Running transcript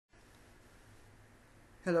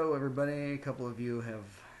Hello everybody, a couple of you have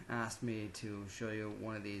asked me to show you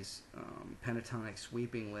one of these pentatonic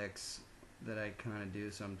sweeping licks that I kind of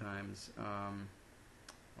do sometimes.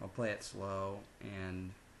 I'll play it slow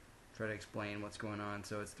and try to explain what's going on.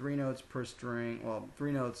 So it's 3 notes per string, well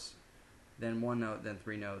 3 notes, then 1 note, then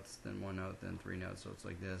 3 notes, then 1 note, then 3 notes, so it's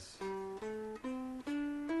like this.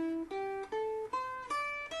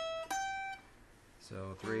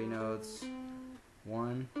 So 3 notes,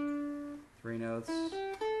 1, 3 notes,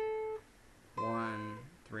 1,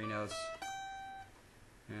 3 notes,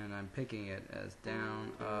 and I'm picking it as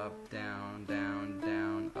down, up, down, down,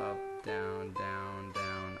 down, up, down, down,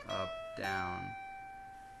 down, up, down,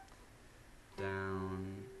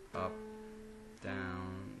 down, up,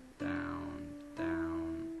 down, down,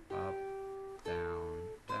 down, up, down,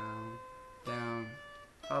 down, down,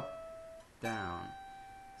 up, down.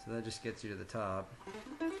 So that just gets you to the top.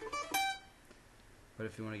 But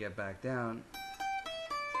if you want to get back down,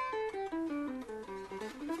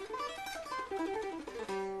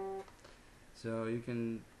 so you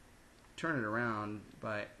can turn it around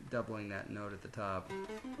by doubling that note at the top.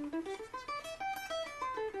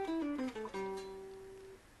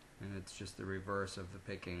 And it's just the reverse of the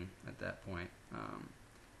picking at that point.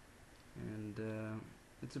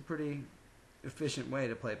 It's a pretty efficient way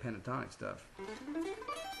to play pentatonic stuff.